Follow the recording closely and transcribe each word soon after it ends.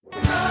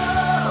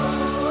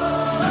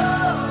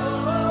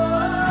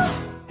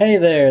Hey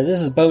there,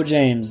 this is Bo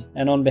James,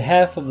 and on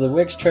behalf of the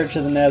Wicks Church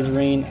of the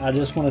Nazarene, I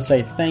just want to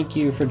say thank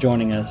you for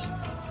joining us.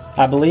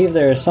 I believe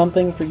there is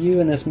something for you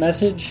in this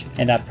message,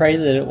 and I pray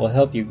that it will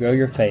help you grow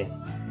your faith.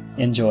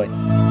 Enjoy.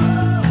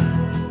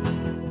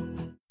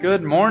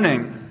 Good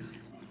morning.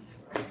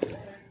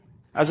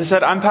 As I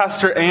said, I'm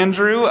Pastor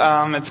Andrew.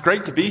 It's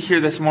great to be here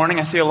this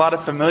morning. I see a lot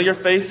of familiar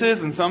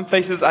faces and some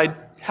faces I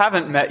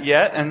haven't met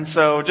yet. And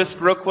so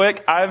just real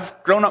quick,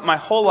 I've grown up my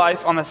whole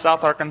life on the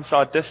South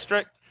Arkansas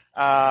district.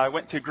 I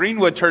went to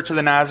Greenwood Church of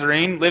the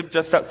Nazarene, lived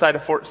just outside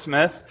of Fort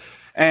Smith.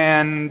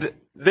 And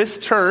this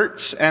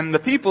church and the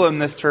people in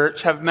this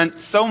church have meant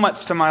so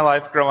much to my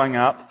life growing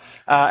up.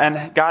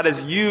 And God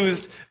has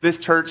used this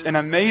church in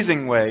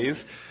amazing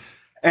ways.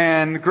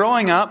 And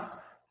growing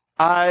up,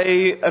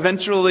 I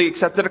eventually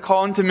accepted a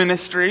call into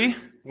ministry,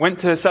 went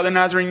to Southern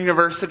Nazarene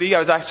University. I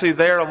was actually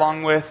there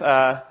along with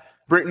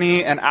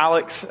Brittany and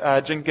Alex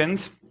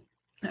Jenkins.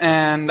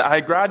 And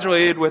I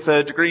graduated with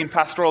a degree in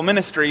pastoral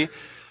ministry.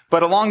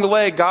 But along the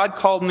way, God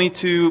called me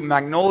to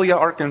Magnolia,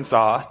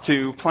 Arkansas,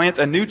 to plant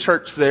a new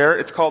church there.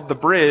 It's called The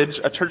Bridge,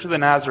 a Church of the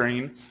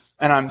Nazarene.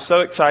 And I'm so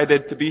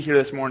excited to be here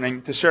this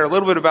morning to share a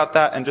little bit about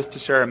that and just to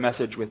share a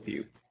message with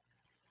you.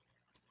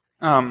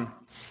 After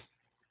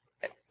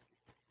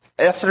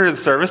the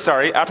service,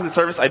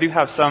 I do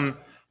have some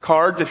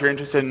cards if you're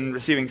interested in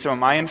receiving some of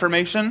my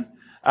information.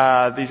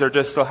 These are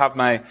just, they'll have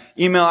my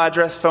email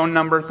address, phone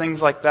number,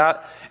 things like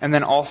that. And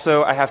then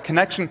also I have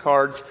connection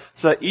cards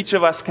so that each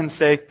of us can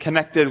stay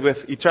connected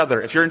with each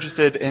other. If you're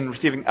interested in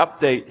receiving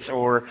updates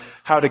or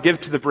how to give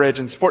to the bridge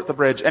and support the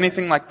bridge,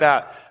 anything like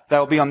that, that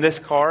will be on this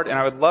card. And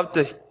I would love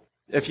to,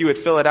 if you would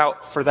fill it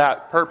out for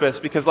that purpose,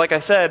 because like I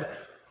said,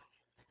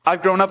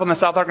 I've grown up in the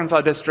South Arkansas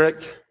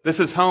district.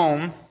 This is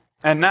home.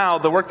 And now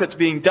the work that's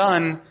being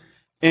done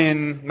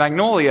in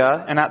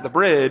Magnolia and at the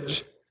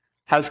bridge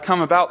has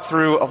come about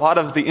through a lot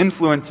of the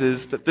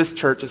influences that this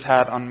church has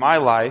had on my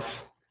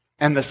life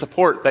and the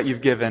support that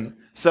you've given.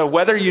 So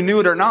whether you knew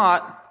it or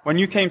not, when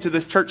you came to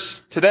this church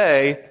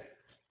today,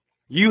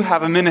 you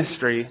have a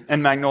ministry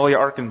in Magnolia,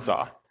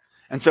 Arkansas.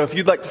 And so if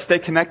you'd like to stay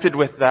connected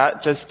with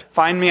that, just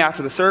find me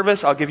after the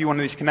service. I'll give you one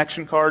of these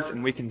connection cards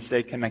and we can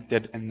stay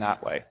connected in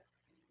that way.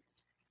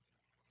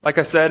 Like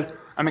I said,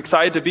 I'm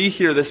excited to be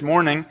here this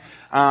morning.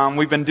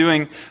 We've been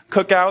doing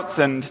cookouts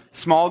and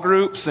small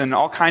groups and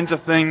all kinds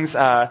of things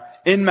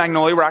in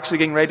Magnolia. We're actually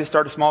getting ready to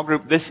start a small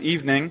group this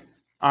evening.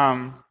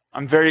 I'm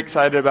very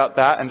excited about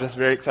that and just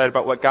very excited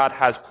about what God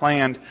has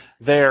planned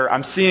there.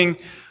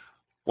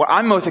 What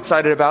I'm most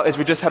excited about is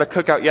we just had a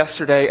cookout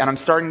yesterday and I'm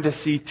starting to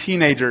see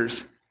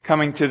teenagers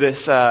coming to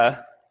this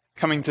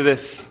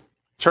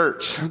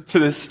church, to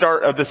the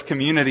start of this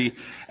community.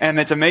 And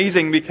it's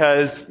amazing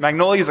because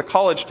Magnolia is a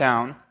college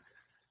town.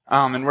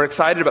 And we're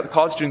excited about the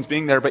college students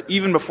being there, but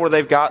even before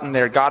they've gotten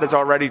there, God is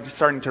already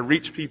starting to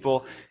reach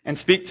people and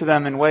speak to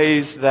them in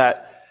ways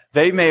that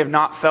they may have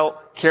not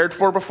felt cared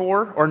for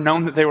before or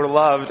known that they were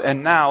loved.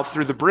 And now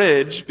through the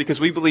bridge, because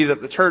we believe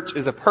that the church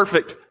is a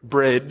perfect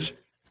bridge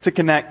to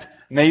connect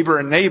neighbor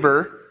and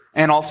neighbor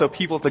and also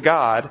people to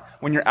God,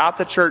 when you're at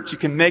the church, you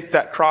can make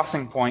that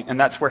crossing point, and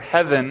that's where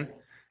heaven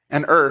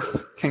and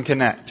earth can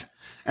connect.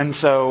 And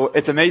so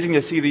it's amazing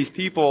to see these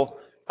people.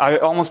 I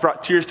almost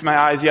brought tears to my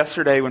eyes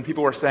yesterday when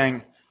people were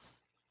saying,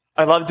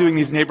 I love doing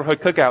these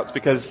neighborhood cookouts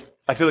because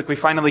I feel like we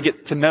finally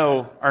get to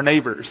know our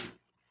neighbors.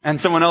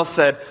 And someone else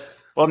said,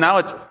 well, now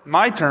it's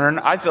my turn.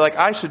 I feel like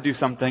I should do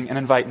something and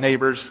invite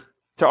neighbors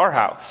to our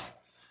house.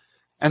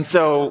 And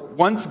so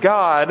once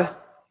God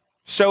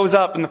shows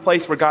up in the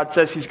place where God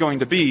says he's going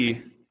to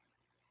be,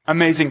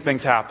 amazing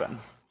things happen.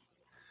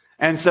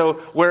 And so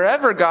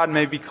wherever God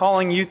may be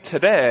calling you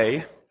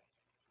today,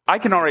 I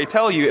can already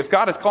tell you, if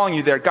God is calling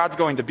you there, God's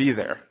going to be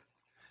there.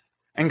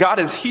 And God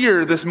is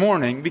here this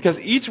morning because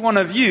each one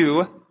of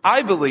you,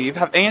 I believe,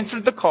 have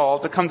answered the call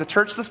to come to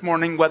church this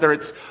morning, whether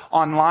it's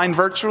online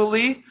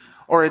virtually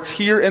or it's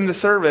here in the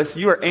service.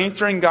 You are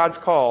answering God's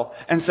call.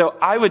 And so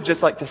I would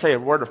just like to say a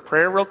word of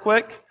prayer real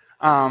quick,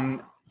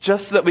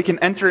 just so that we can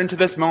enter into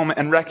this moment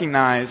and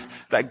recognize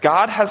that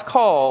God has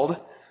called,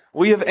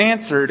 we have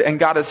answered, and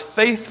God is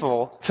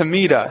faithful to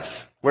meet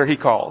us where he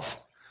calls.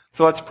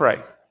 So let's pray.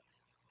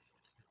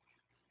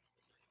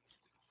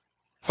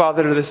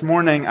 Father, this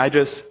morning, I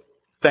just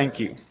thank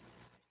you.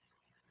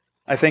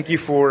 I thank you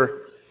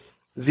for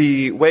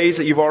the ways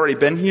that you've already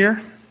been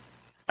here.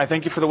 I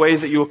thank you for the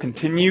ways that you will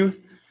continue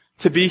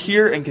to be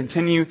here and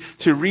continue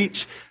to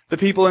reach the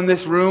people in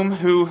this room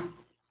who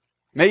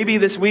maybe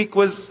this week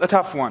was a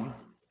tough one.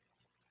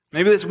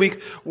 Maybe this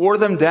week wore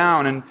them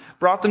down and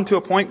brought them to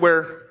a point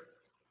where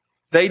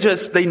they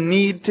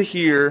need to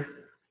hear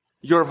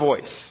your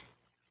voice.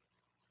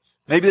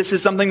 Maybe this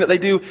is something that they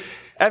do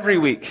every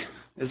week.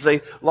 As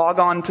they log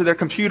on to their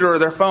computer or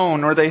their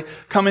phone, or they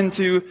come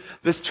into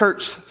this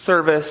church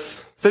service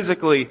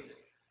physically.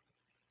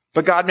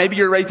 But God, maybe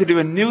you're ready to do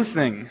a new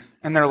thing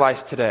in their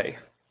life today.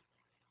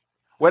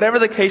 Whatever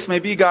the case may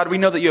be, God, we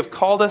know that you have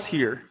called us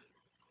here,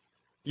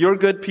 your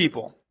good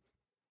people,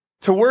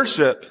 to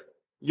worship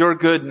your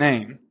good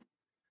name.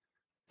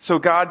 So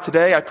God,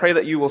 today I pray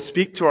that you will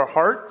speak to our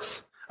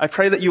hearts. I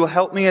pray that you will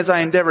help me as I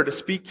endeavor to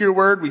speak your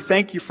word. We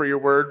thank you for your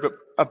word, but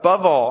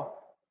above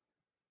all,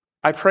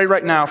 I pray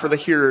right now for the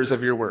hearers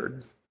of your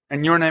word.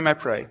 In your name I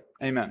pray.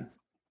 Amen.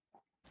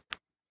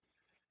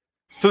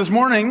 So this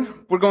morning,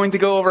 we're going to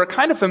go over a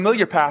kind of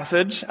familiar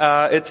passage.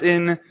 It's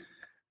in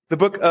the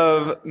book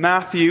of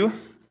Matthew,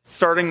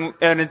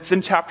 and it's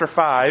in chapter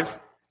 5.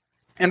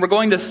 And we're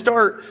going to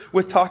start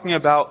with talking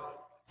about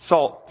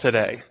salt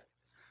today.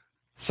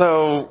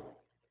 So,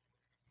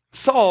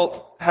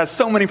 salt has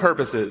so many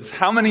purposes.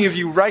 How many of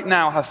you right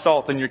now have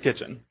salt in your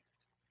kitchen?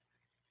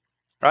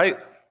 Right?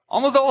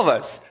 Almost all of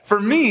us. For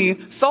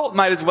me, salt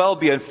might as well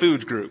be a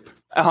food group.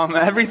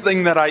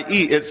 Everything that I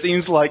eat, it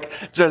seems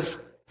like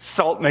just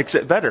salt makes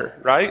it better,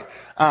 right?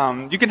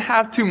 You can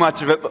have too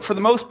much of it, but for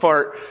the most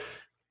part,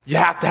 you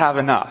have to have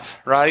enough,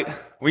 right?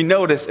 We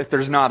notice if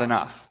there's not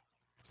enough.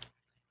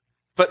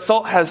 But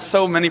salt has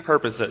so many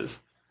purposes.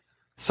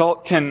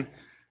 Salt can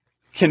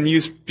be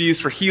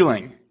used for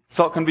healing.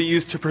 Salt can be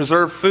used to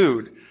preserve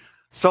food.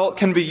 Salt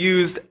can be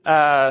used,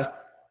 like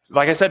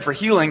I said, for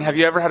healing. Have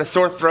you ever had a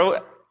sore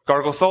throat?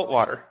 Gargle salt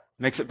water.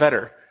 Makes it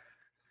better.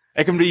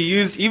 It can be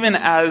used even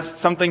as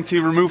something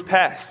to remove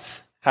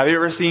pests. Have you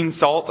ever seen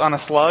salt on a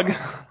slug?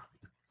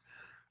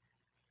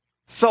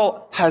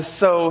 Salt has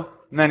so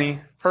many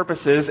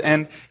purposes,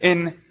 and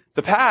in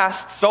the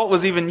past, salt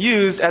was even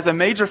used as a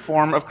major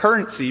form of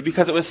currency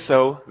because it was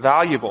so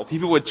valuable.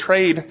 People would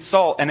trade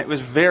salt, and it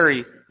was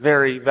very,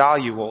 very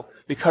valuable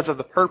because of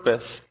the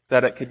purpose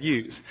that it could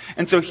use.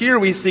 And so here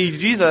we see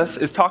Jesus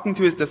is talking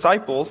to his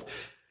disciples,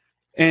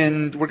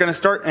 and we're going to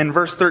start in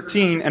verse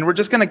 13, and we're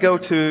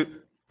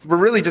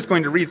really just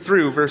going to read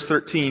through verse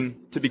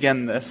 13 to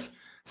begin this.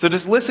 So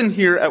just listen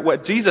here at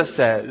what Jesus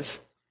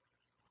says.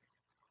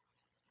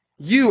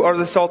 You are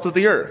the salt of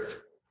the earth.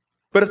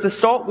 But if the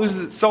salt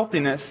loses its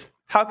saltiness,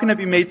 how can it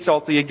be made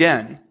salty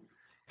again?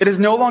 It is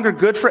no longer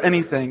good for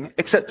anything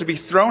except to be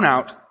thrown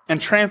out and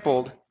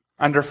trampled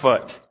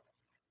underfoot.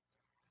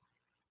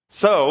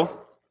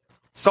 So,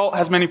 salt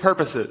has many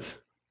purposes.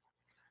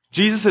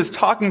 Jesus is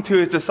talking to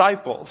his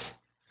disciples,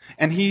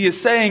 and he is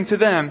saying to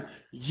them,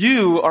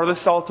 you are the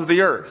salt of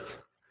the earth.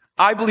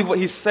 I believe what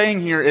he's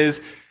saying here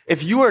is,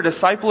 if you are a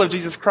disciple of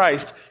Jesus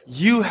Christ,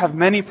 you have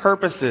many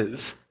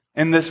purposes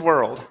in this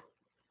world.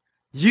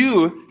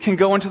 You can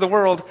go into the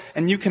world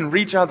and you can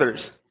reach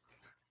others.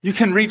 You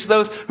can reach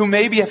those who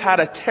maybe have had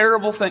a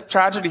terrible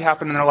tragedy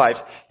happen in their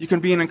life. You can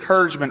be an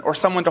encouragement or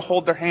someone to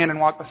hold their hand and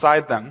walk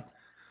beside them.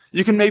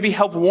 You can maybe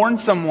help warn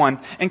someone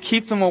and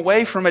keep them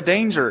away from a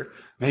danger,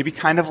 maybe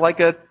kind of like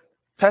a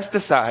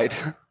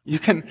pesticide. You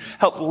can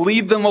help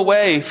lead them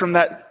away from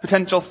that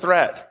potential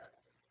threat.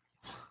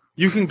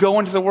 You can go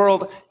into the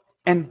world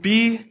and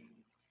be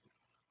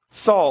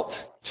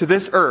salt to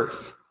this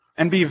earth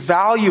and be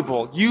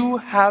valuable. You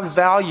have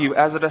value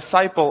as a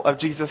disciple of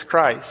Jesus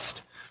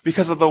Christ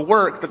because of the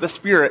work that the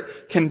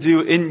Spirit can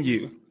do in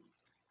you.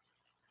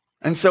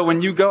 And so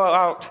when you go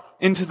out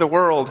into the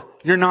world,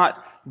 you're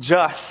not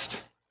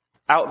just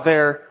out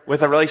there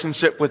with a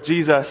relationship with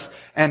Jesus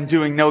and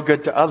doing no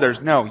good to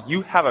others. No,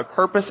 you have a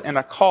purpose and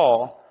a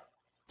call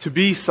to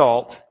be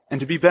salt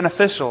and to be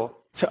beneficial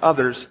to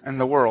others in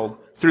the world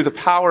through the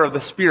power of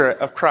the Spirit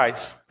of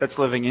Christ that's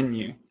living in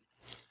you.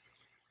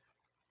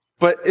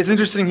 But it's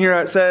interesting here,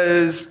 it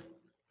says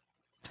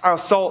how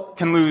salt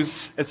can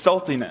lose its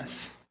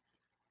saltiness.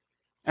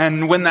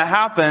 And when that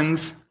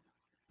happens,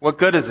 what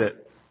good is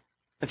it?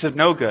 It's of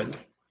no good.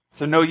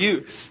 It's of no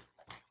use.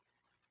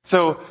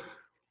 So,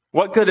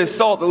 what good is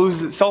salt that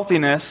loses its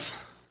saltiness?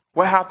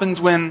 What happens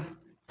when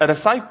a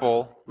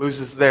disciple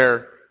loses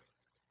their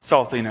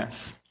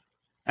saltiness?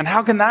 And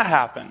how can that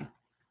happen?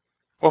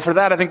 Well, for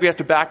that, I think we have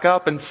to back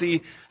up and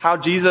see how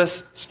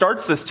Jesus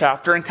starts this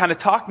chapter and kind of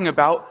talking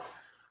about,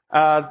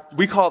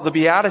 we call it the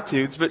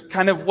Beatitudes, but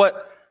kind of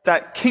what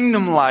that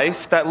kingdom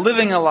life, that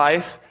living a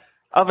life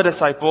of a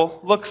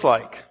disciple looks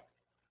like.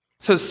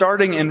 So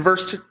starting in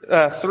verse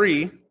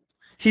 3,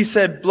 he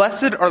said,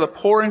 "Blessed are the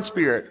poor in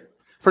spirit,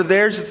 for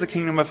theirs is the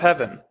kingdom of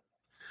heaven.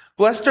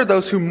 Blessed are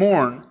those who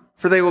mourn,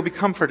 for they will be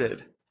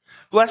comforted.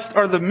 Blessed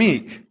are the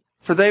meek,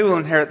 for they will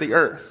inherit the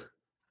earth.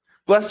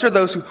 Blessed are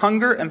those who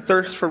hunger and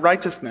thirst for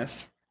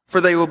righteousness, for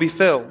they will be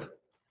filled.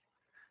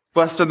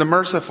 Blessed are the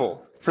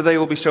merciful, for they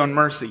will be shown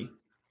mercy.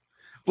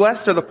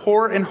 Blessed are the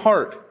poor in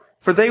heart,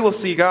 for they will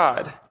see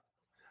God.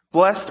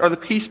 Blessed are the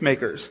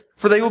peacemakers,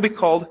 for they will be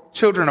called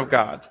children of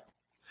God.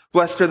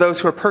 Blessed are those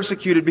who are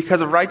persecuted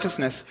because of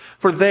righteousness,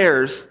 for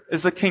theirs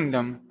is the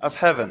kingdom of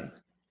heaven.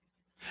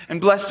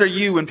 And blessed are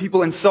you when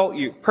people insult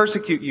you,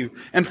 persecute you,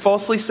 and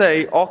falsely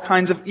say all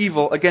kinds of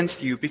evil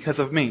against you because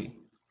of me.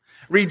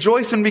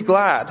 Rejoice and be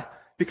glad,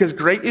 because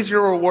great is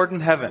your reward in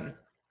heaven.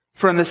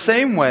 For in the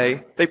same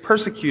way they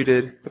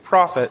persecuted the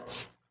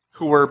prophets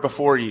who were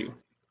before you."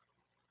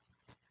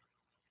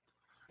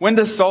 When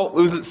does salt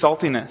lose its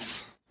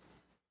saltiness?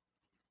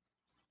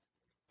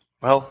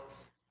 Well,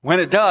 when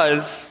it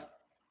does,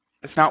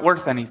 it's not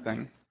worth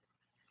anything.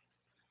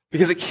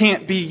 Because it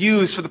can't be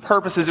used for the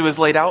purposes it was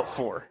laid out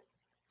for.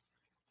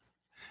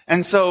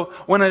 And so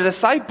when a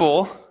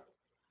disciple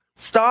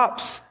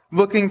stops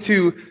looking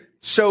to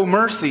show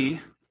mercy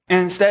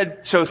and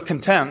instead shows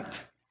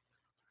contempt,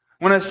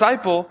 when a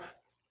disciple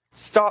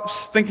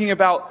stops thinking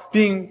about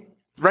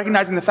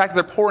recognizing the fact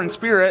that they're poor in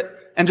spirit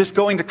and just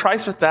going to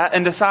Christ with that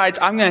and decides,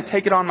 I'm going to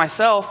take it on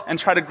myself and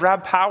try to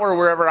grab power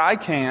wherever I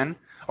can,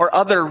 or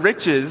other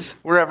riches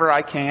wherever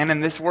I can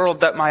in this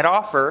world that might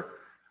offer,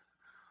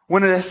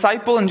 when a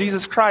disciple in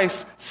Jesus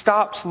Christ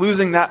stops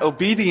losing that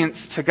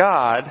obedience to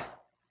God,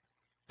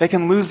 they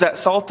can lose that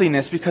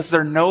saltiness because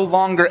they're no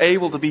longer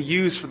able to be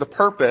used for the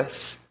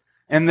purpose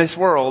in this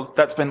world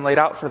that's been laid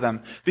out for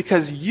them.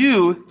 Because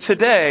you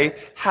today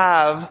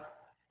have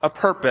a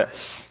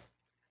purpose.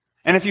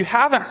 And if you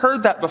haven't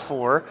heard that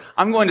before,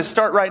 I'm going to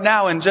start right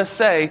now and just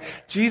say,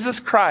 Jesus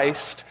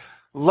Christ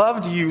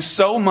loved you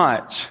so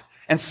much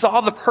and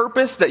saw the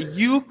purpose that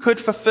you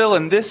could fulfill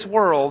in this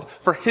world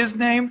for His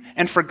name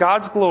and for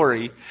God's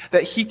glory,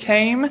 that He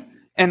came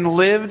and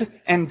lived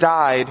and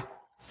died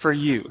for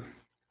you.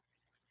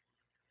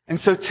 And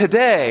so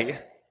today,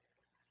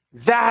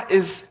 that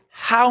is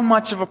how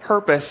much of a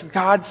purpose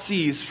God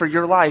sees for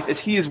your life, as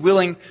He is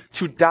willing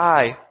to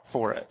die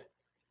for it.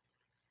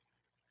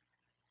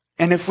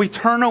 And if we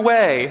turn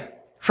away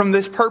from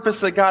this purpose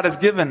that God has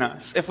given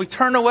us, if we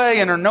turn away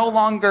and are no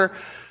longer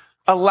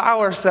allow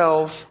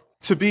ourselves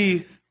to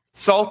be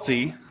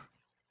salty,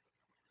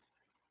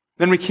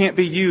 then we can't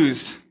be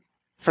used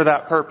for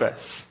that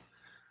purpose.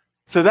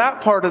 So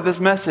that part of this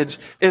message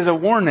is a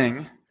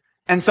warning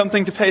and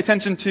something to pay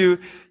attention to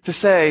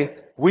say,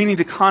 we need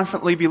to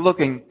constantly be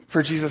looking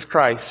for Jesus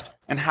Christ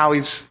and how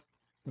He's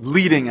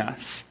leading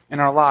us in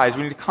our lives.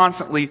 We need to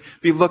constantly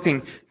be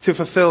looking to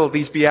fulfill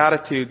these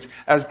Beatitudes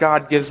as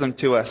God gives them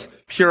to us.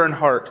 Pure in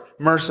heart,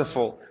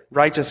 merciful,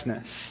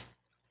 righteousness.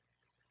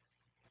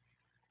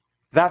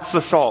 That's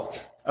the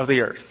salt of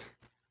the earth.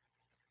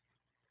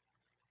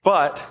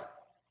 But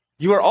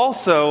you are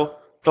also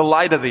the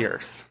light of the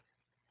earth.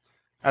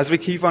 As we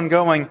keep on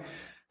going,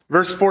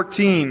 verse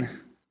 14,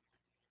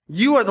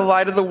 you are the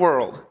light of the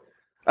world.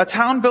 A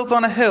town built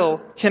on a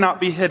hill cannot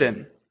be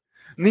hidden.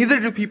 Neither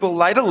do people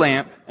light a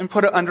lamp and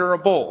put it under a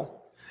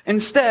bowl.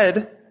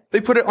 Instead,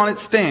 they put it on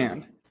its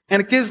stand,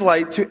 and it gives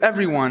light to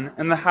everyone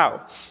in the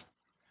house.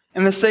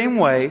 In the same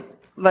way,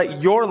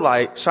 let your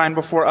light shine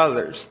before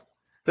others,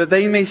 that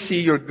they may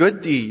see your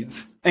good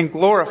deeds and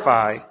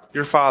glorify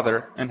your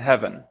Father in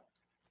heaven.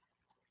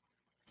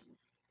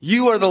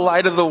 You are the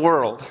light of the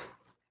world.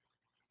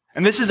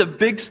 And this is a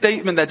big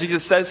statement that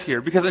Jesus says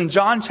here, because in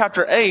John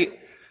chapter 8,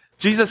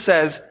 Jesus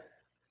says,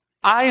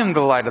 I am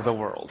the light of the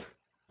world,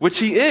 which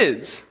He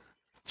is.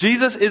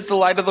 Jesus is the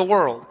light of the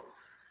world.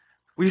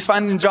 We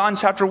find in John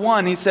chapter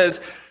 1, He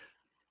says,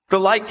 the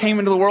light came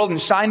into the world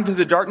and shined into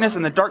the darkness,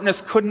 and the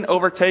darkness couldn't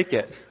overtake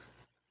it.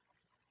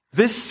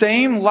 This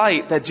same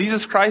light that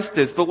Jesus Christ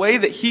is, the way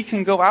that He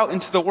can go out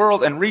into the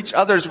world and reach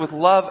others with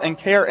love and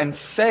care and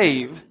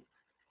save,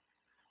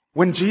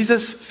 when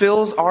Jesus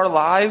fills our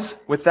lives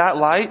with that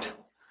light,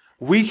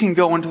 we can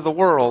go into the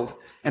world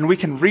and we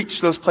can reach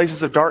those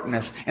places of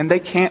darkness, and they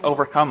can't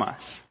overcome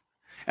us.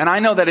 And I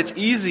know that it's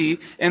easy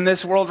in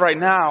this world right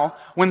now,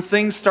 when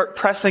things start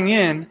pressing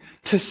in,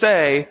 to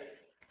say,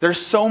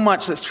 there's so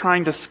much that's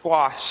trying to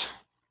squash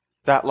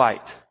that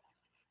light.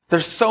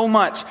 There's so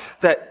much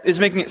that is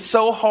making it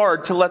so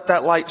hard to let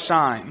that light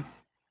shine.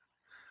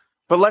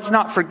 But let's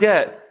not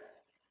forget,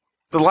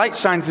 the light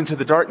shines into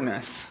the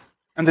darkness,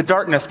 and the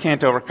darkness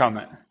can't overcome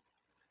it.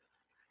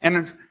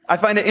 And I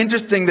find it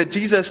interesting that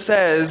Jesus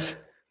says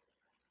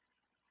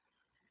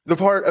the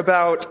part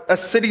about a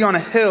city on a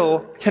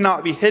hill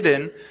cannot be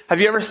hidden. Have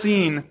you ever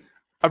seen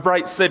a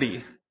bright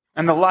city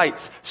and the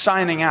lights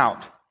shining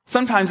out?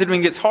 Sometimes it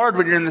even gets hard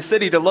when you're in the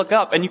city to look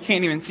up and you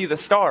can't even see the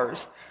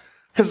stars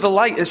because the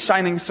light is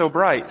shining so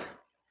bright.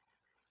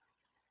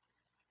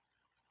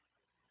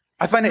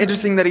 I find it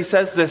interesting that He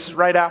says this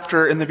right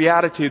after in the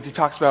Beatitudes. He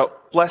talks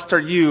about, blessed are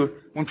you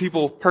when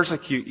people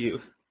persecute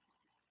you.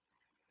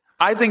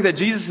 I think that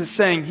Jesus is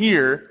saying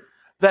here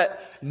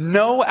that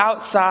no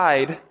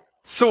outside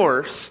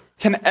source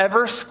can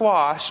ever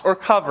squash or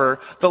cover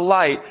the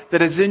light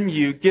that is in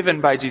you given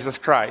by Jesus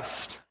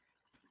Christ.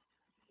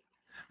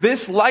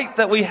 This light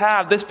that we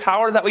have, this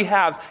power that we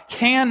have,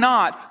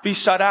 cannot be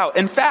shut out.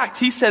 In fact,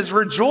 He says,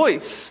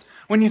 rejoice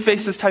when you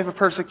face this type of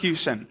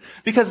persecution,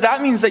 because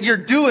that means that you're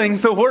doing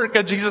the work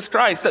of Jesus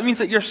Christ. That means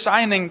that you're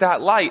shining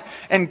that light,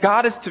 and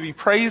God is to be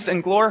praised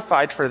and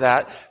glorified for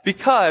that,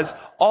 because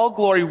all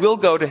glory will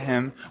go to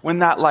Him when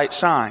that light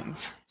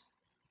shines.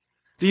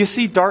 Do you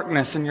see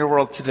darkness in your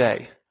world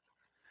today?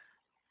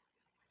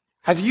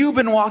 Have you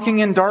been walking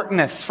in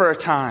darkness for a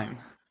time?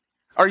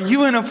 Are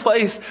you in a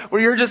place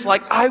where you're just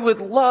like, I would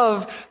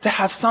love to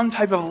have some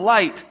type of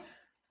light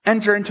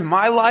enter into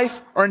my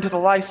life or into the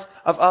life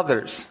of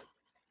others?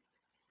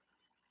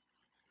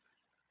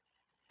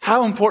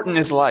 How important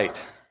is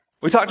light?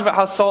 We talked about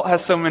how salt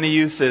has so many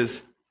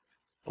uses.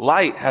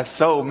 Light has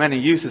so many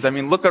uses. I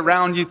mean, look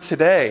around you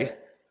today.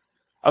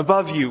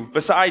 Above you,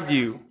 beside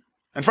you,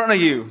 in front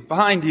of you,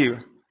 behind you.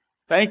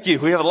 Thank you.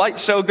 We have a light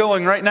show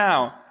going right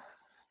now.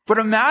 But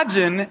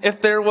imagine if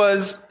there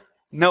was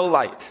no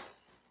light.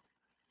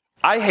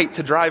 I hate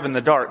to drive in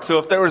the dark, so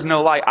if there was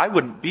no light, I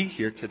wouldn't be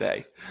here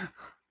today.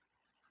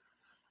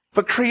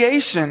 But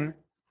creation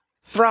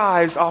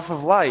thrives off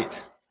of light.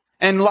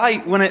 And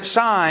light, when it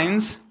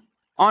shines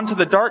onto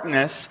the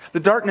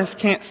darkness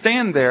can't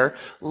stand there.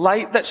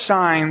 Light that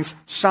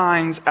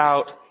shines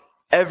out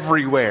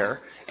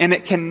everywhere. And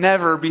it can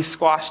never be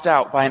squashed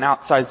out by an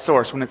outside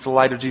source when it's the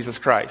light of Jesus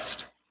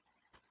Christ.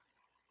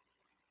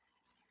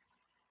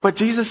 But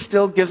Jesus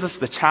still gives us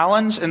the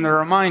challenge and the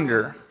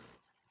reminder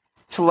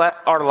to let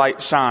our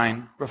light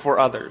shine before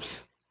others.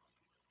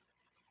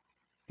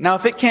 Now,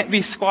 if it can't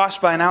be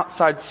squashed by an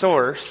outside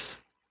source,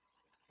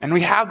 and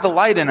we have the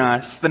light in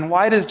us, then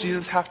why does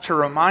Jesus have to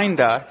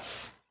remind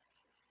us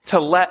to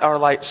let our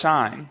light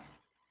shine?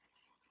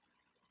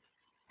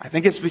 I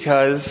think it's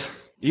because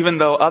even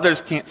though others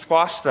can't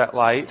squash that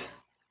light,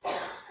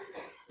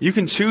 you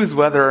can choose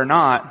whether or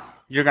not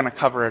you're going to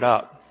cover it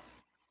up.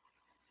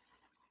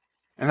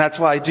 And that's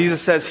why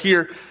Jesus says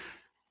here,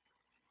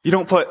 you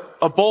don't put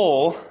a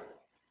bowl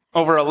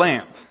over a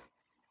lamp.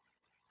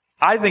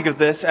 I think of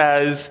this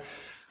as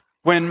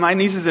when my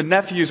nieces and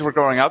nephews were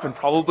growing up, and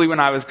probably when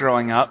I was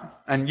growing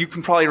up, and you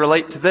can probably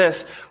relate to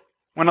this,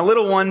 when a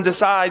little one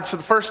decides for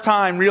the first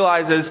time,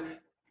 realizes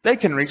they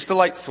can reach the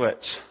light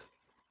switch.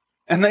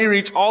 And they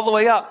reach all the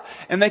way up,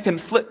 and they can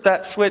flip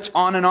that switch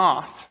on and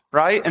off,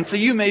 right? And so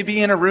you may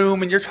be in a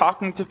room, and you're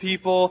talking to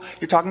people,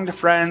 you're talking to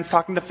friends,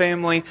 talking to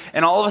family,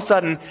 and all of a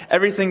sudden,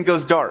 everything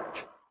goes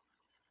dark.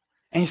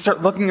 And you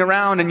start looking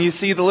around and you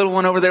see the little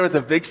one over there with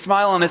a big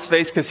smile on his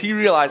face because he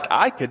realized,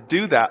 I could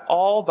do that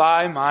all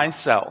by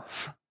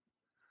myself.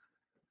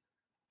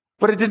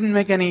 But it didn't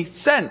make any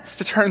sense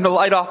to turn the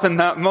light off in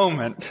that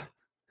moment.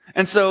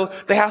 And so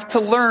they have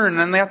to learn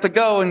and they have to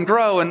go and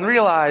grow and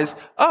realize,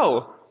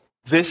 oh,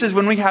 this is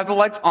when we have the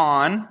lights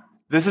on.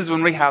 This is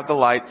when we have the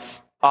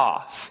lights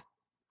off.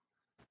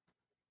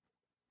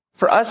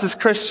 For us as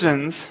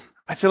Christians,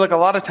 I feel like a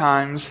lot of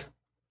times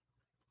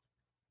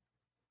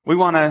we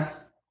want to,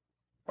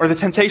 or the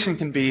temptation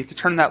can be to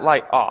turn that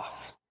light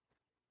off.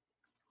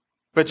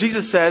 But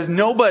Jesus says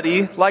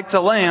nobody lights a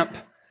lamp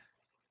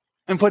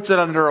and puts it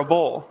under a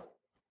bowl.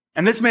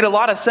 And this made a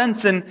lot of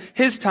sense in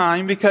his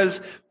time because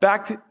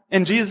back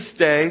in Jesus'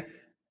 day,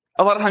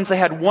 a lot of times they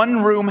had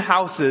one-room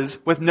houses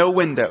with no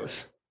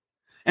windows.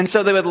 And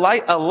so they would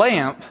light a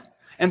lamp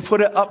and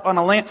put it up on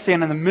a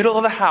lampstand in the middle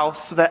of the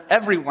house so that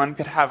everyone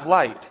could have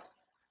light.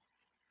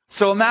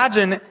 So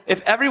imagine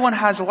if everyone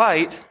has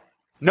light,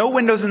 no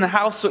windows in the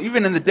house, so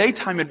even in the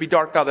daytime it'd be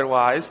dark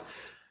otherwise,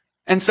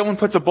 and someone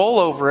puts a bowl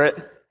over it,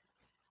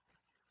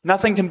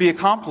 nothing can be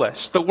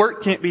accomplished. The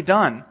work can't be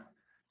done.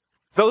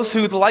 Those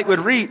who the light would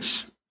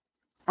reach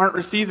aren't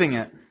receiving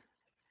it.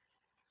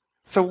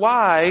 So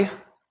why,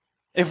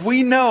 if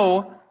we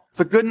know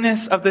the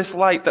goodness of this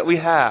light that we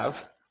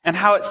have and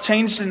how it's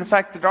changed and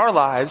affected our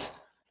lives,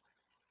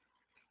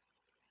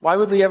 why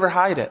would we ever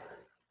hide it?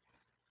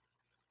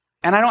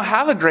 And I don't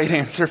have a great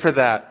answer for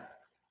that.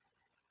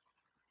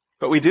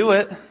 But we do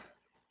it.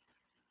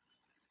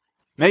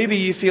 Maybe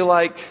you feel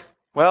like,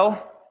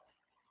 well,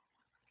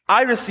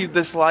 I received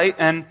this light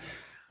and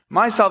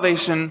my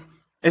salvation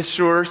is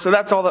sure, so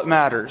that's all that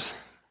matters.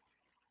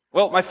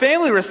 Well, my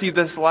family received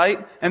this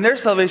light and their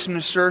salvation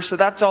is sure, so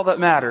that's all that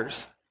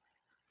matters.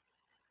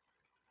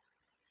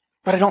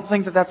 But I don't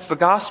think that that's the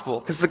gospel,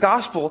 because the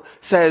gospel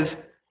says,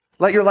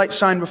 let your light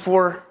shine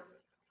before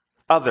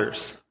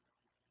others.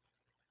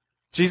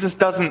 Jesus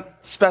doesn't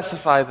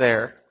specify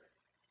there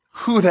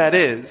who that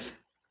is.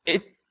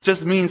 It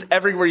just means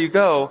everywhere you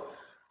go,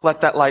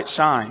 let that light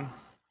shine.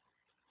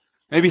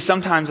 Maybe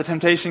sometimes the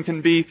temptation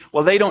can be,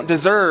 well, they don't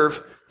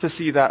deserve to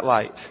see that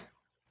light.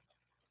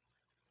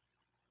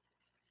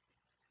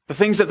 The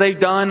things that they've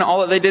done,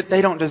 all that they did,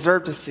 they don't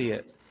deserve to see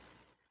it.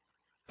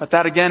 But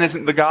that again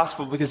isn't the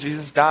gospel because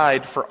Jesus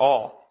died for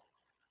all.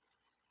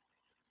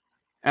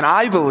 And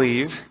I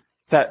believe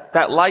that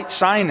that light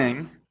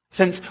shining,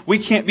 since we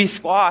can't be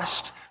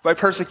squashed by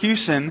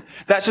persecution,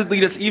 that should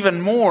lead us even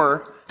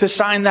more to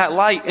shine that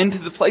light into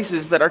the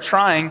places that are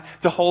trying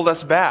to hold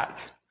us back.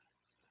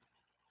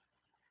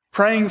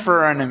 Praying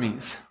for our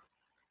enemies.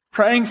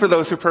 Praying for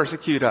those who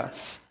persecute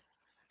us.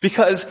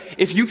 Because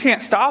if you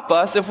can't stop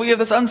us, if we have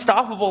this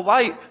unstoppable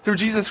light through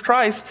Jesus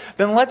Christ,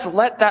 then let's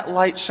let that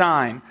light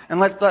shine.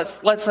 And let's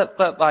let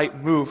that light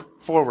move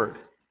forward.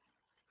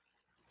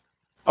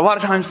 A lot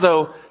of times,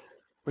 though,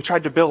 we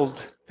tried to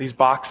build these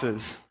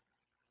boxes.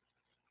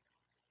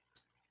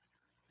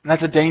 And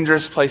that's a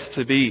dangerous place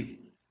to be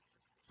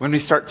when we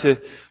start to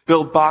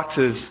build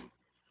boxes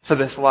for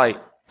this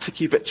light, to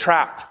keep it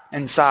trapped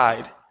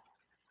inside.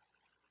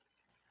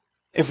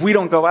 If we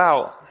don't go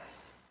out,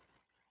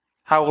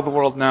 how will the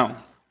world know?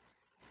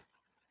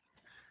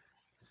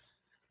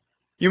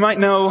 You might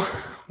know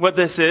what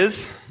this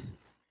is,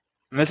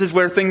 and this is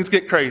where things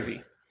get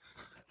crazy.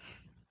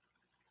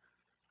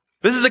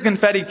 This is a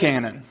confetti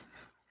cannon.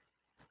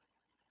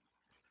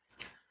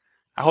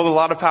 I hold a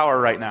lot of power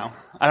right now.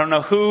 I don't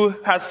know who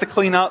has to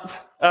clean up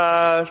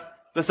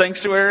the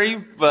sanctuary,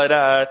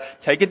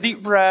 but take a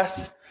deep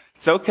breath.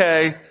 It's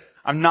okay.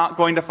 I'm not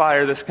going to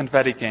fire this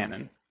confetti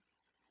cannon.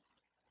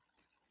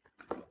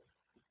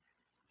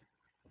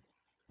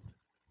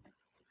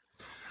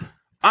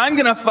 I'm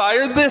going to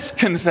fire this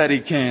confetti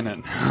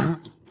cannon.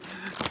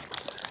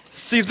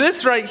 See,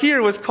 this right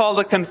here was called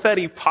a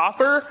confetti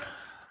popper.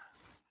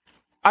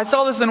 I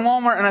saw this in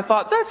Walmart and I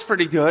thought, that's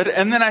pretty good.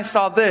 And then I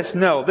saw this.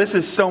 No, this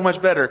is so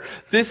much better.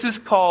 This is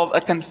called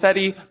a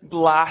confetti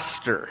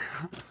blaster.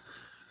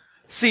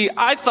 See,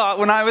 I thought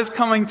when I was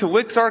coming to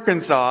Wicks,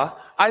 Arkansas,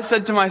 I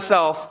said to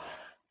myself,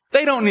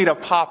 they don't need a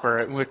popper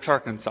at Wicks,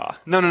 Arkansas.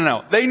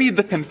 No. They need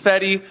the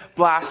confetti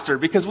blaster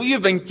because we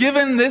have been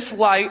given this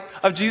light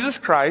of Jesus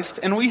Christ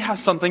and we have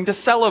something to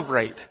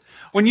celebrate.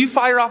 When you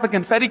fire off a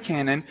confetti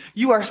cannon,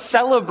 you are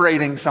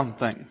celebrating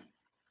something.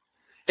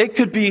 It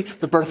could be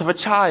the birth of a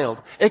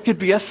child. It could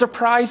be a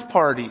surprise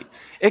party.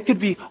 It could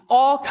be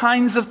all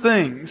kinds of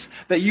things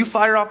that you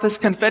fire off this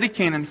confetti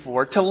cannon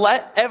for to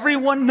let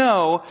everyone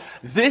know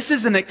this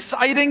is an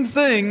exciting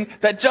thing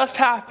that just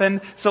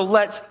happened, so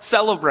let's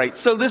celebrate.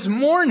 So this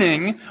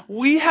morning,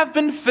 we have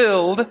been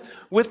filled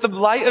with the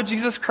light of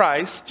Jesus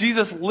Christ.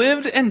 Jesus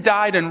lived and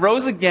died and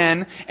rose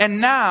again,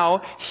 and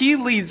now He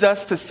leads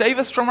us to save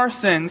us from our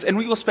sins, and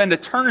we will spend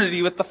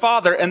eternity with the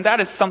Father, and that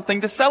is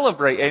something to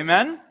celebrate.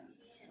 Amen?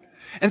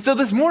 And so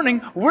this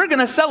morning, we're going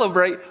to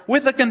celebrate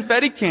with a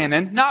confetti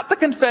cannon, not the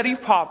confetti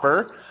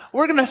popper.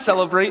 We're going to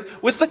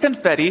celebrate with the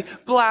confetti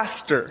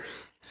blaster.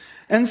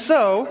 And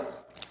so,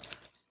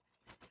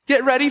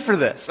 get ready for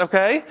this,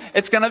 okay?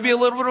 It's going to be a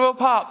little bit of a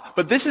pop,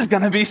 but this is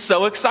going to be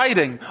so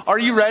exciting. Are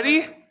you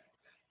ready?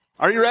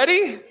 Are you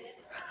ready?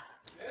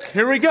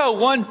 Here we go.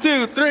 1,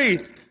 2, 3.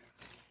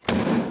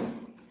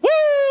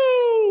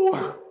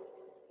 Woo!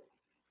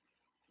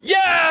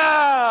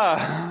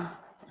 Yeah!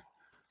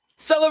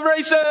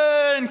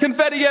 Celebration!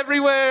 Confetti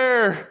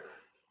everywhere!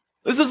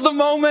 This is the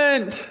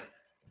moment!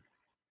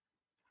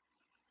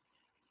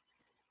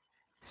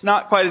 It's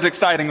not quite as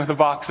exciting with a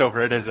box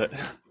over it, is it?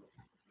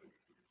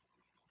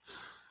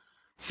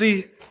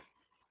 See,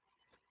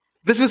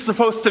 this was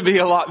supposed to be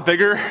a lot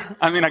bigger.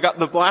 I mean, I got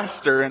the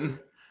blaster and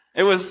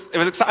it was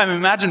exciting. I mean,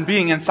 imagine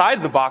being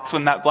inside the box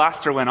when that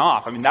blaster went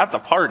off. I mean, that's a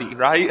party,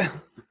 right?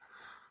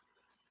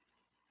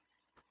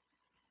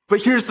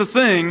 But here's the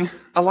thing.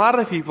 A lot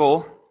of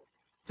people,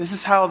 this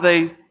is how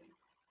they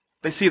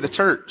see the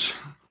church.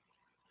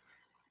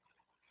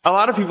 A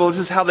lot of people, this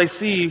is how they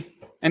see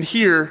and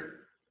hear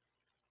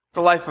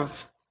the life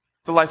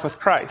with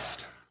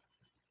Christ.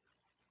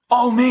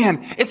 Oh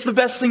man, it's the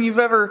best thing you've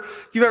ever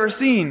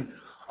seen.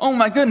 Oh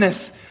my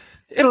goodness,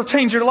 it'll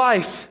change your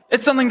life.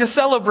 It's something to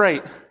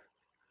celebrate.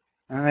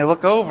 And they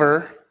look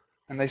over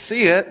and they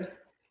see it,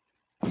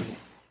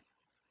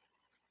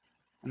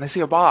 and they see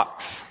a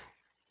box.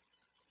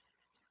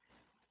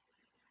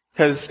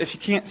 Because if you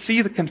can't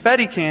see the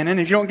confetti cannon,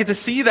 if you don't get to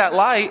see that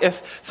light,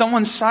 if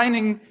someone's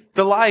shining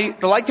the light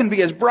can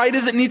be as bright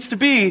as it needs to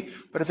be,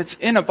 but if it's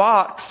in a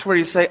box to where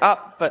you say,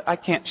 but I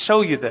can't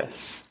show you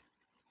this,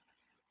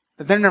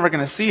 then they're never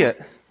going to see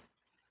it.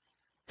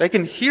 They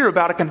can hear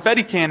about a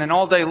confetti cannon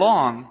all day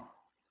long,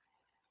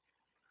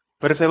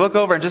 but if they look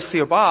over and just see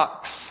a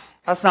box,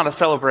 that's not a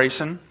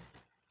celebration.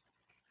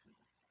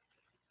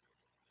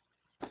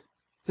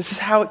 This is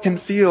how it can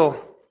feel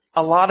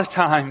a lot of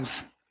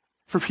times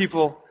for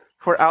people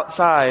who are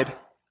outside,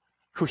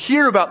 who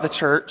hear about the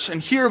church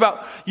and hear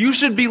about you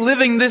should be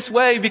living this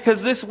way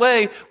because this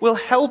way will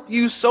help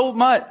you so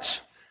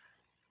much.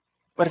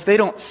 But if they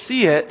don't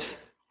see it,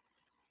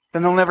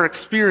 then they'll never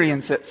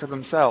experience it for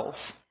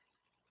themselves.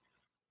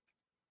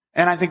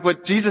 And I think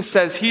what Jesus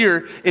says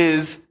here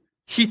is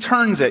He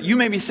turns it. You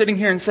may be sitting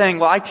here and saying,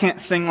 well, I can't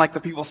sing like the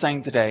people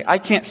sang today. I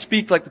can't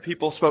speak like the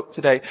people spoke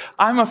today.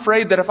 I'm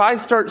afraid that if I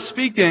start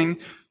speaking,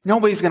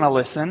 nobody's going to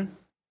listen.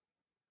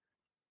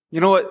 You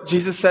know what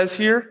Jesus says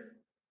here?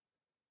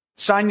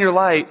 Shine your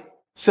light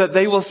so that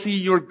they will see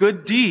your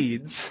good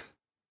deeds,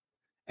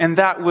 and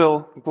that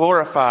will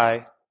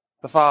glorify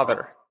the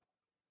Father.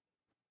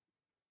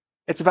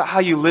 It's about how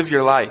you live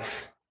your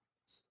life.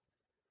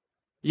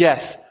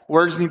 Yes,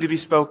 words need to be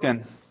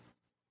spoken.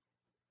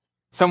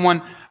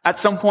 Someone at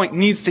some point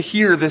needs to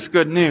hear this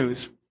good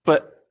news,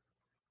 but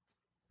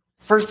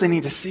first they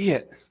need to see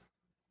it.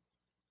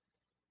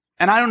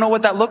 And I don't know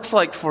what that looks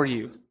like for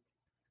you.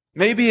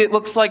 Maybe it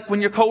looks like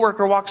when your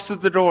coworker walks through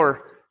the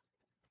door,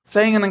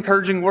 saying an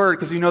encouraging word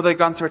because you know they've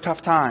gone through a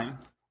tough time.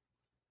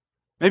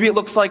 Maybe it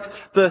looks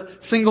like the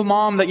single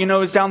mom that you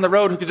know is down the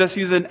road who could just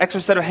use an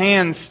extra set of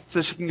hands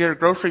so she can get her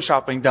grocery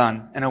shopping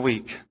done in a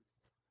week.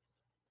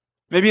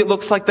 Maybe it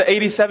looks like the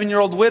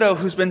 87-year-old widow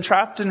who's been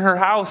trapped in her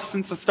house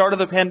since the start of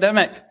the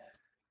pandemic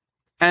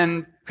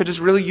and could just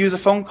really use a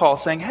phone call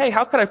saying, hey,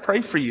 how could I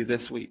pray for you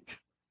this week?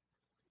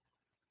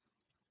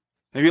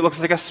 Maybe it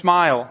looks like a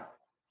smile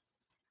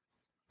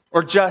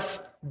or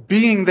just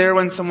being there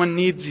when someone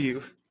needs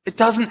you. It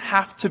doesn't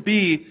have to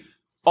be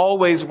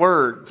always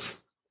words.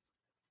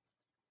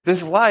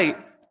 This light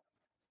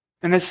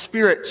and this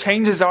Spirit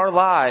changes our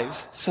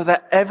lives so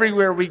that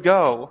everywhere we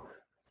go,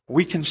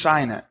 we can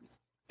shine it.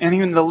 And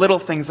even the little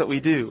things that we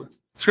do.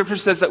 Scripture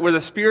says that where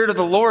the Spirit of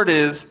the Lord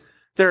is,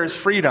 there is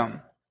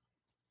freedom.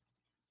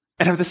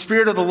 And if the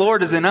Spirit of the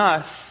Lord is in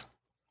us,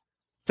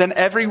 then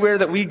everywhere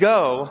that we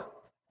go,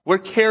 we're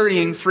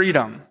carrying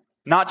freedom.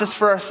 not just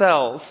for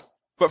ourselves,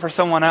 but for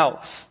someone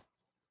else.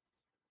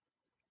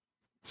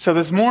 So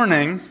this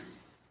morning,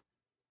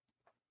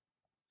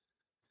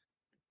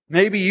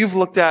 maybe you've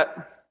looked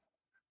at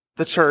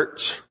the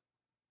church.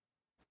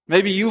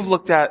 Maybe you've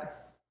looked at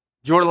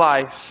your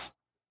life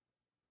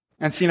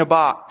and seen a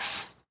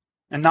box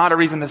and not a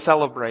reason to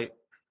celebrate.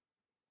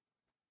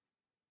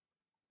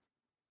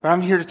 But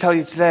I'm here to tell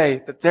you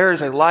today that there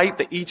is a light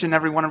that each and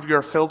every one of you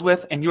are filled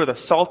with, and you are the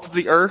salt of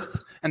the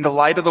earth and the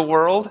light of the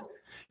world.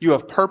 You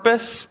have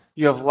purpose,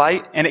 you have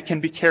light, and it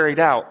can be carried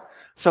out.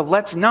 So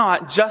let's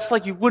not, just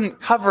like you wouldn't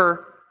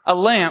cover a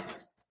lamp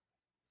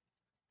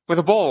with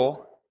a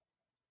bowl,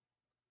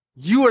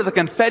 you are the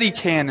confetti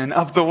cannon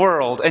of the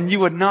world, and you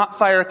would not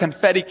fire a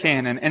confetti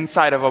cannon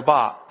inside of a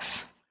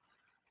box.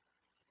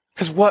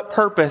 Because what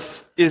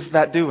purpose is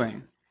that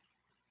doing?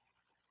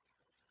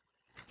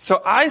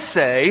 So I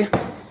say,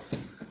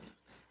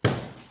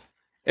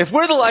 if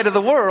we're the light of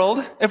the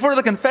world, if we're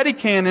the confetti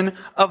cannon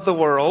of the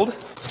world,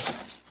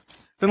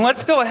 then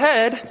let's go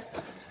ahead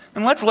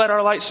and let's let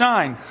our light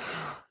shine.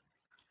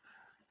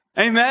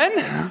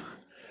 Amen?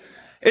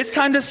 It's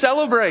time to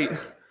celebrate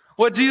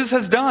what Jesus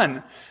has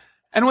done.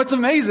 And what's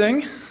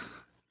amazing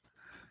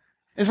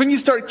is when you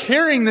start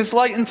carrying this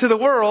light into the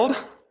world,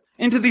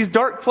 into these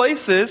dark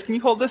places. Can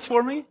you hold this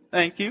for me?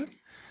 Thank you.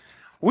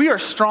 We are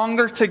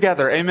stronger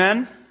together.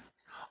 Amen?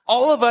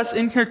 All of us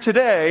in here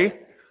today,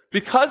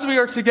 because we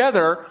are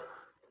together,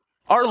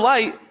 our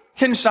light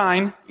can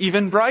shine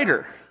even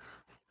brighter.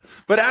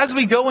 But as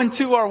we go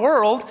into our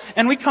world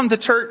and we come to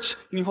church,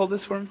 can you hold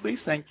this for me,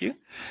 please? Thank you.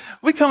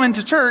 We come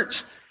into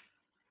church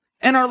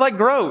and our light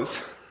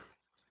grows.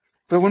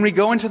 But when we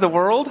go into the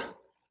world,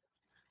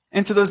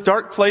 into those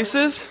dark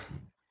places,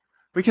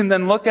 we can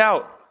then look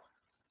out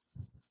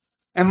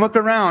and look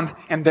around,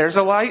 and there's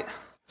a light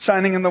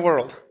shining in the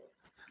world.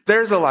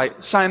 There's a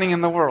light shining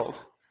in the world.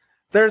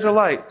 There's a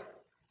light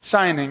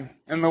shining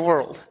in the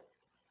world.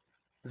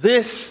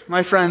 This,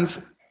 my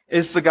friends,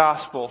 is the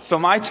gospel. So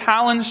my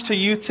challenge to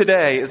you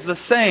today is the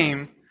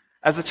same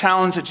as the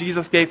challenge that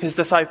Jesus gave his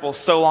disciples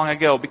so long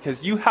ago,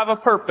 because you have a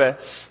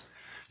purpose.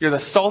 You're the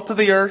salt of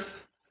the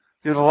earth.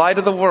 You're the light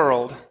of the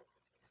world.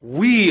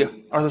 We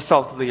are the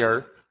salt of the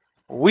earth.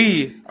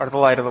 We are the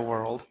light of the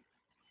world.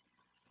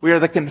 We are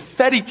the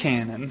confetti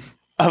cannon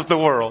of the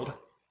world.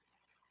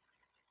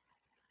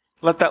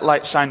 Let that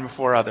light shine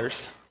before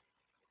others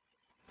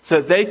so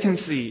that they can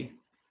see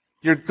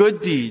your good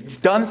deeds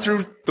done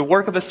through the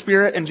work of the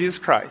Spirit and Jesus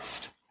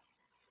Christ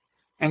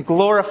and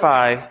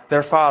glorify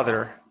their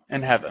Father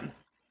in heaven.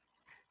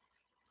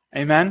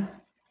 Amen?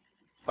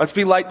 Let's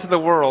be light to the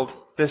world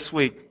this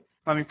week.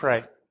 Let me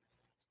pray.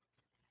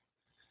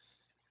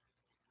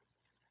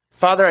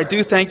 Father, I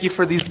do thank you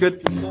for these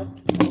good people.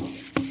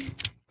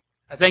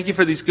 I thank you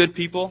for these good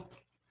people.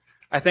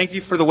 I thank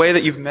you for the way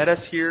that you've met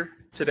us here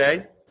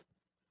today.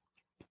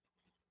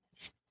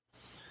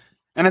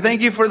 And I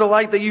thank you for the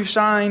light that you've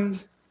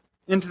shined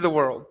into the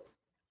world.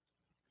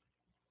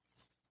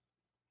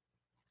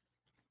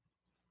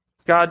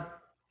 God,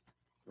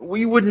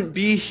 we wouldn't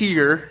be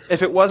here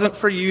if it wasn't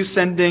for you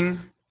sending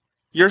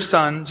your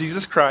Son,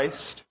 Jesus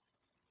Christ,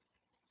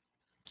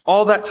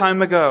 all that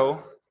time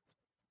ago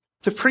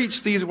to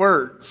preach these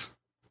words.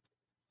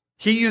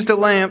 He used a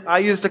lamp, I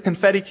used a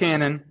confetti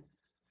cannon,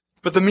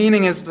 but the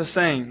meaning is the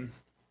same.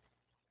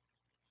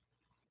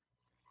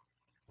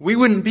 We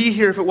wouldn't be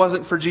here if it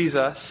wasn't for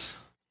Jesus.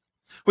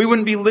 We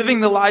wouldn't be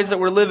living the lives that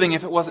we're living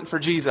if it wasn't for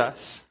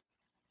Jesus.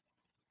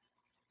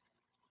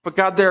 But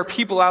God, there are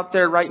people out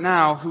there right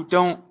now who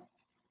don't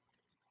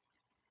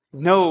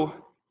know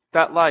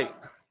that light,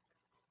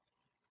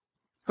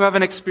 who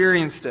haven't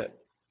experienced it.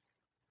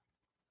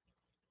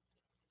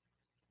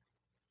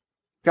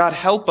 God,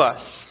 help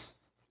us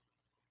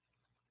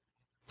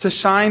to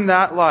shine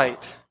that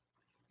light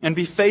and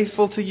be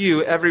faithful to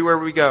you everywhere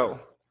we go.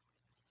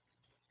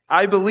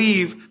 I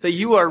believe that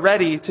you are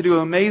ready to do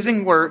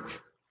amazing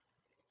work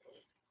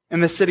in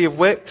the city of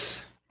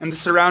Wicks and the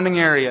surrounding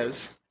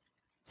areas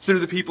through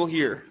the people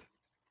here.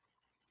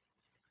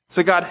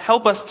 So God,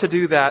 help us to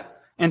do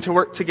that and to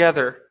work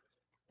together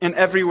in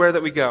everywhere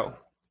that we go.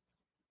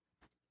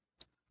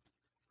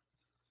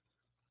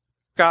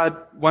 God,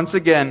 once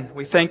again,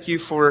 we thank you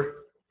for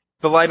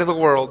the light of the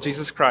world,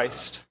 Jesus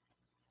Christ,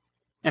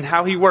 and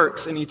how he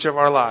works in each of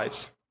our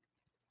lives.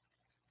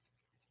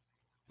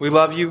 We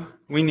love you.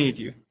 We need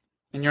you.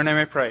 In your name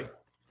I pray.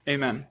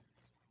 Amen.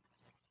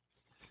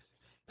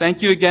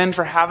 Thank you again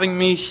for having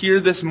me here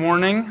this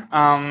morning.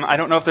 I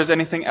don't know if there's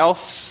anything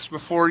else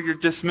before you're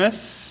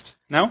dismissed.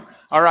 No?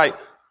 All right.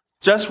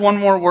 Just one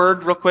more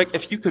word real quick.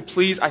 If you could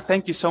please, I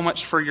thank you so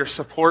much for your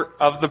support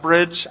of the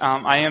Bridge.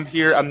 I am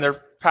here. I'm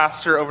their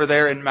pastor over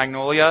there in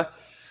Magnolia.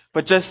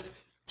 But just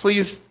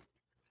please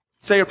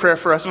say a prayer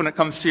for us when it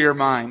comes to your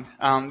mind,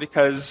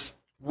 because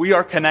we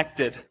are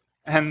connected.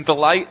 And the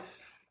light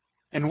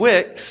in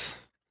Wicks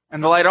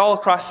and the light all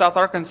across South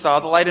Arkansas,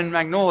 the light in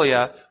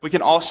Magnolia, we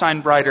can all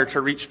shine brighter to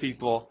reach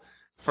people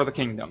for the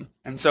kingdom.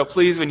 And so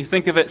please, when you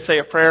think of it, say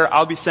a prayer.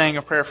 I'll be saying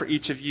a prayer for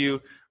each of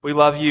you. We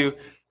love you.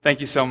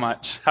 Thank you so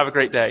much. Have a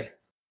great day.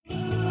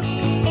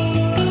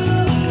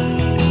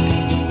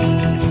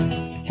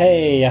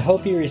 Hey, I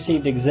hope you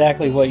received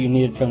exactly what you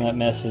needed from that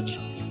message.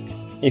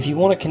 If you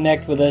want to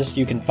connect with us,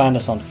 you can find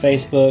us on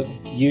Facebook,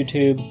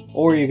 YouTube,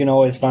 or you can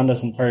always find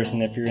us in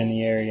person if you're in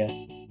the area.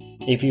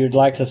 If you would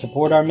like to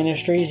support our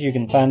ministries, you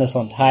can find us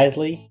on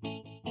Tithely.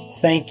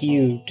 Thank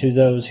you to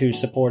those who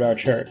support our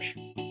church.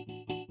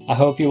 I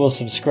hope you will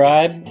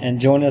subscribe and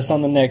join us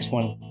on the next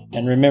one.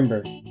 And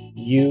remember,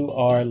 you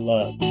are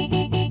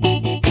loved.